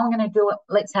how I'm going to do it,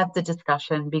 let's have the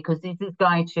discussion because this is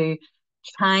going to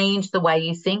change the way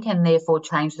you think and therefore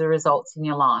change the results in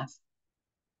your life.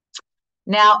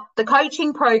 Now, the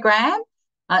coaching program,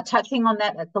 touching on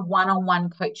that, it's a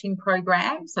one-on-one coaching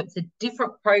program. So it's a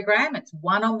different program. It's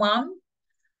one-on-one.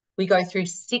 We go through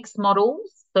 6 models.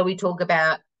 So we talk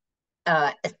about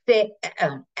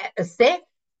assess,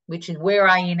 which is where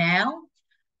are you now?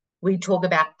 We talk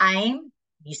about aim.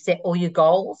 You set all your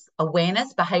goals.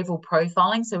 Awareness, behavioural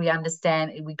profiling. So we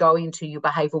understand, we go into your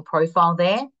behavioural profile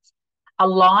there.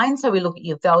 Align, so we look at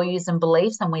your values and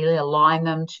beliefs and we align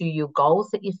them to your goals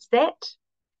that you've set.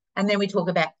 And then we talk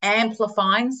about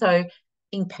amplifying, so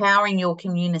empowering your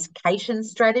communication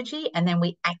strategy, and then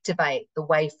we activate the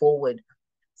way forward.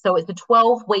 So it's a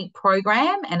 12-week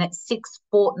program and it's 6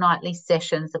 fortnightly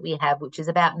sessions that we have, which is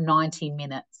about 90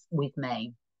 minutes with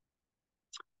me.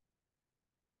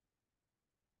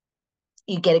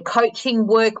 You get a coaching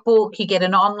workbook, you get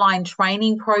an online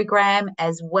training program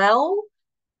as well,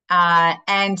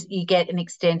 and you get an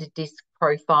extended disc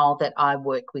profile that I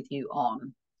work with you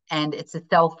on. And it's a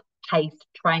self-paced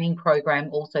training program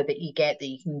also that you get that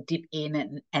you can dip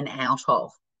in and out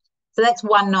of. So that's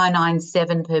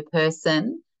 $1,997 per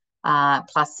person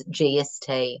plus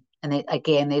GST. And then,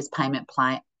 again, there's payment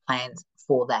plans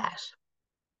for that.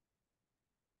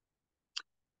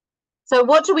 So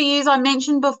what do we use? I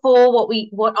mentioned before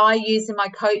what I use in my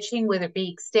coaching, whether it be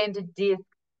extended disc.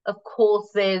 Of course,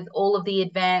 there's all of the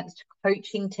advanced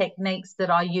coaching techniques that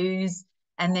I use.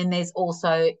 And then there's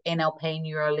also NLP,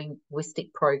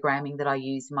 neuro-linguistic programming, that I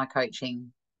use in my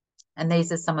coaching. And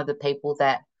these are some of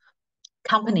the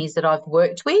companies that I've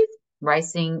worked with: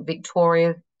 Racing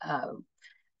Victoria,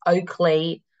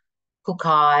 Oakley,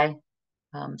 Cookai,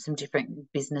 some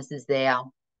different businesses there,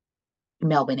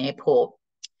 Melbourne Airport.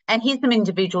 And here's some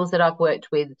individuals that I've worked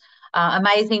with.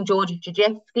 Amazing George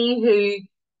Jajewski, who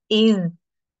is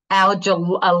our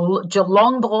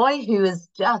Geelong boy, who has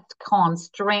just gone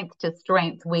strength to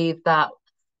strength with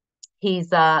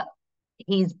his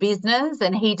business,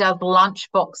 and he does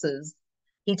lunch boxes.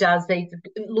 He does these.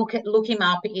 Look him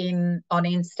up on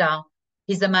Insta.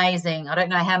 He's amazing. I don't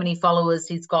know how many followers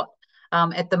he's got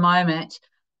at the moment,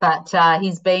 but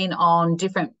he's been on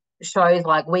different shows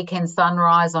like Weekend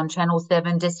Sunrise on Channel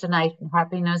 7, Destination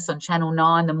Happiness on Channel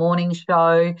 9, The Morning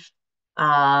Show.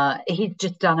 He's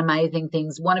just done amazing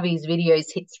things. One of his videos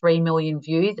hit 3 million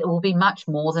views. It will be much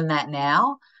more than that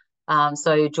now.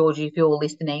 So, Georgie, if you're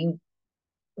listening,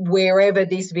 wherever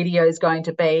this video is going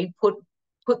to be, put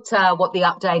what the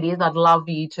update is. I'd love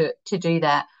you to do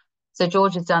that. So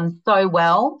George has done so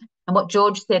well. And what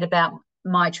George said about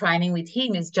my training with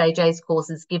him is JJ's course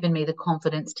has given me the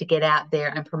confidence to get out there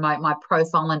and promote my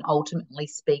profile and ultimately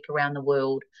speak around the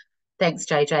world. Thanks,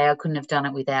 JJ. I couldn't have done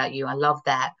it without you. I love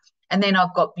that. And then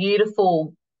I've got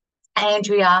beautiful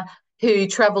Andrea, who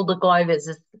travelled the globe as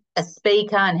a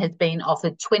speaker and has been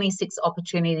offered 26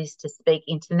 opportunities to speak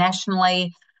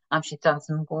internationally. She's done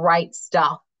some great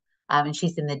stuff, and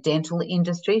she's in the dental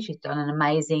industry. She's done an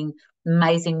amazing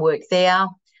work there.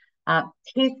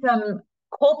 Here's some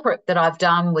corporate that I've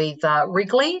done with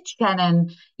Wrigley.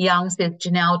 Shannon Young says,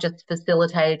 Janelle just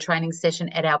facilitated a training session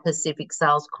at our Pacific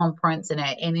Sales Conference, and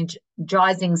her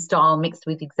energizing style mixed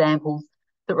with examples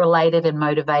that related and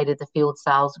motivated the field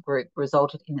sales group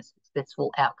resulted in a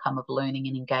successful outcome of learning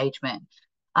and engagement.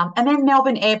 And then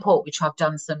Melbourne Airport, which I've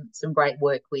done some great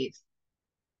work with.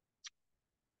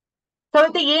 So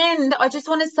at the end, I just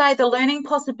want to say the learning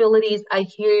possibilities are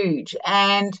huge.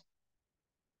 And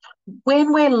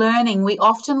when we're learning, we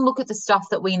often look at the stuff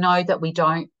that we know that we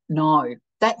don't know.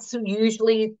 That's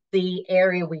usually the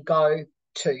area we go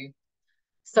to.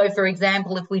 So, for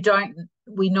example, if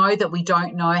we know that we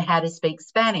don't know how to speak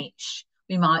Spanish,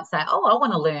 we might say, oh, I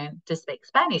want to learn to speak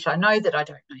Spanish. I know that I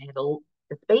don't know how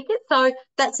to speak it. So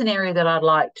that's an area that I'd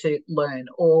like to learn,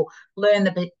 or learn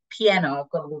the piano. I've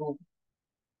got a little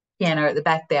piano at the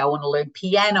back there. I want to learn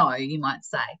piano, you might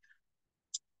say.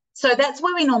 So that's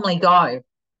where we normally go.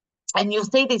 And you'll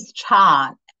see this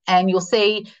chart and you'll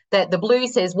see that the blue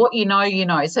says what you know, you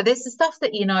know. So there's the stuff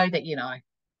that you know that you know.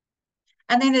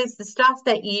 And then there's the stuff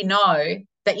that you know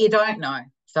that you don't know.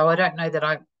 So I don't know that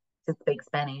I can speak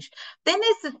Spanish. Then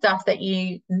there's the stuff that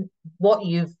what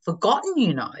you've forgotten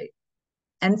you know.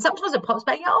 And sometimes it pops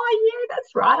back, oh, yeah,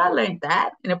 that's right, I learned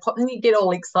that. And you get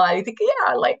all excited, you think, yeah,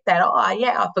 I learned that. Oh,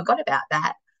 yeah, I forgot about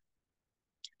that.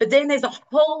 But then there's a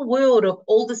whole world of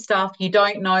all the stuff you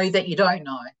don't know that you don't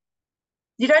know.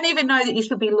 You don't even know that you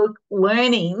should be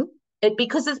learning it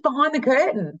because it's behind the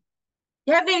curtain.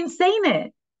 You haven't even seen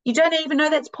it. You don't even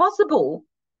know that's possible.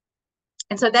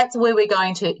 And so that's where we're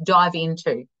going to dive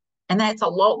into. And that's a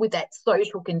lot with that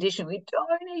social condition. We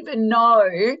don't even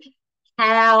know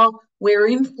how we're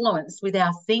influenced with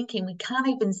our thinking. We can't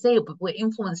even see it, but we're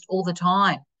influenced all the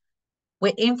time.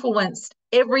 We're influenced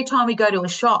every time we go to a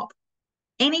shop.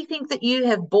 Anything that you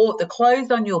have bought, the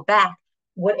clothes on your back,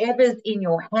 whatever's in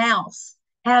your house,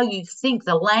 how you think,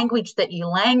 the language that you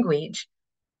language,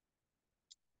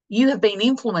 you have been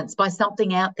influenced by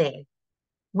something out there,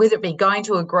 whether it be going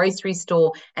to a grocery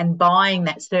store and buying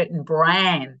that certain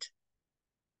brand,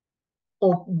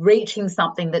 or reaching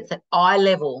something that's at eye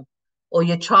level, or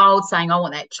your child saying, I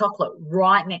want that chocolate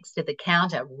right next to the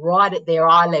counter, right at their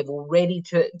eye level, ready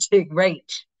to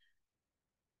reach,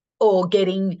 or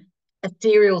getting a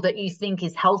cereal that you think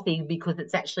is healthy because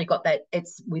it's actually got that,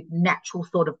 it's with natural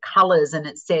sort of colors and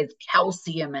it says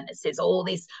calcium and it says all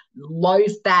this low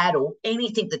fat, or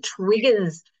anything that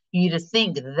triggers you to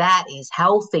think that is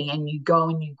healthy, and you go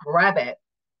and you grab it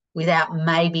without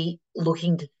maybe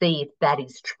looking to see if that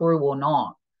is true or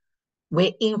not.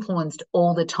 We're influenced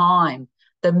all the time.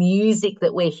 The music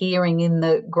that we're hearing in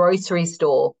the grocery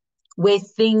store, where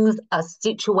things are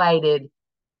situated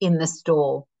in the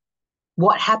store,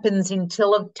 what happens in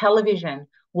television,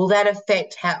 will that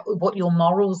affect what your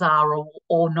morals are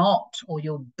or not, or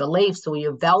your beliefs or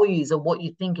your values, or what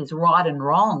you think is right and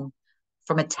wrong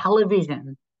from a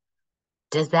television?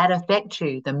 Does that affect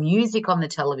you? The music on the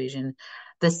television,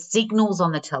 the signals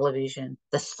on the television,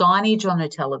 the signage on the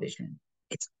television,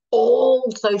 it's all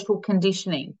social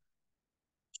conditioning.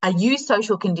 Are you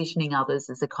social conditioning others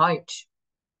as a coach?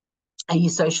 Are you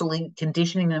socially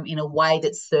conditioning them in a way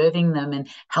that's serving them and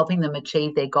helping them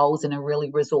achieve their goals in a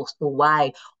really resourceful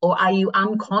way? Or are you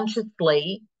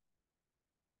unconsciously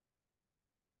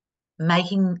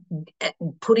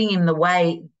putting in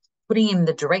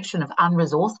the direction of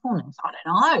unresourcefulness? I don't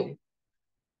know.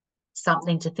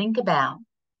 Something to think about.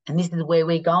 And this is where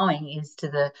we're going, is to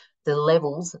the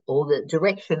levels or the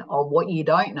direction of what you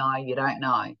don't know, you don't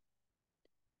know.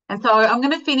 And so I'm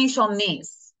going to finish on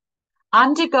this.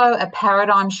 Undergo a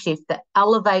paradigm shift that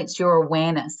elevates your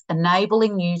awareness,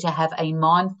 enabling you to have a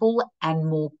mindful and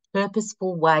more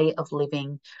purposeful way of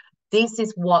living. This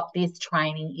is what this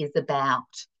training is about.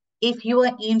 If you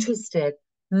are interested,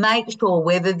 make sure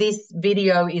whether this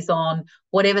video is on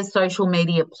whatever social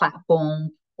media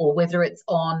platform or whether it's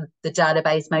on the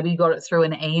database, maybe you got it through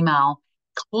an email,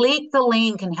 click the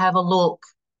link and have a look,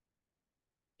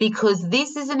 because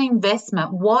this is an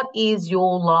investment. What is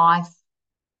your life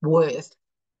worth?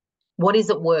 What is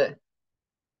it worth?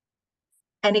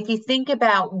 And if you think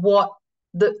about what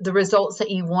the results that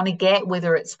you want to get,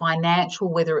 whether it's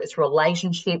financial, whether it's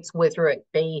relationships, whether it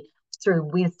be through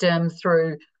wisdom,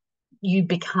 through you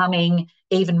becoming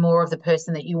even more of the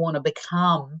person that you want to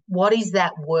become, what is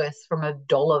that worth from a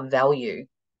dollar value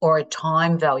or a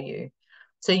time value?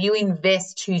 So you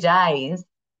invest 2 days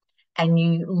and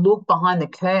you look behind the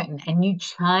curtain and you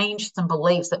change some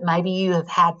beliefs that maybe you have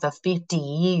had for 50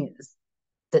 years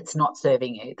that's not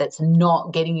serving you, that's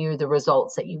not getting you the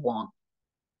results that you want.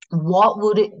 What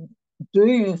would it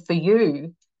do for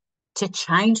you to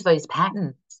change those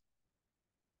patterns?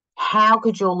 How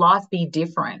could your life be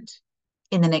different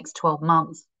in the next 12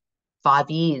 months, 5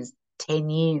 years, 10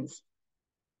 years?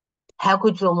 How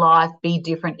could your life be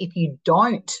different if you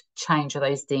don't change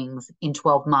those things in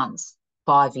 12 months,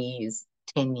 5 years,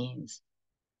 10 years?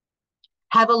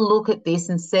 Have a look at this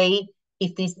and see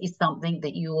if this is something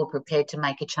that you are prepared to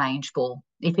make a change for.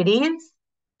 If it is,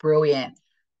 brilliant.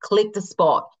 Click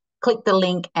the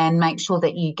link and make sure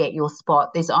that you get your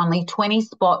spot. There's only 20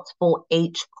 spots for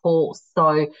each course.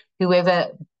 So whoever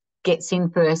gets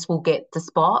in first will get the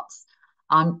spots.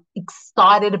 I'm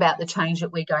excited about the change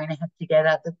that we're going to have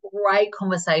together, the great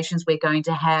conversations we're going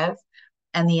to have,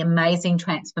 and the amazing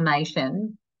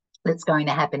transformation that's going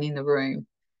to happen in the room.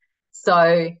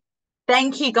 So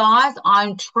thank you, guys.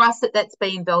 I trust that that's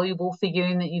been valuable for you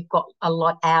and that you've got a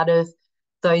lot out of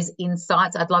those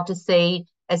insights. I'd love to see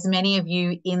as many of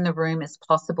you in the room as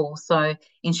possible. So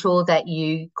ensure that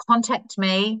you contact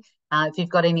me if you've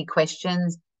got any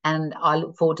questions, and I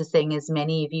look forward to seeing as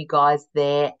many of you guys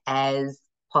there as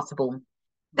possible.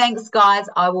 Thanks, guys.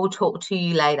 I will talk to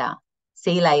you later.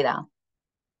 See you later.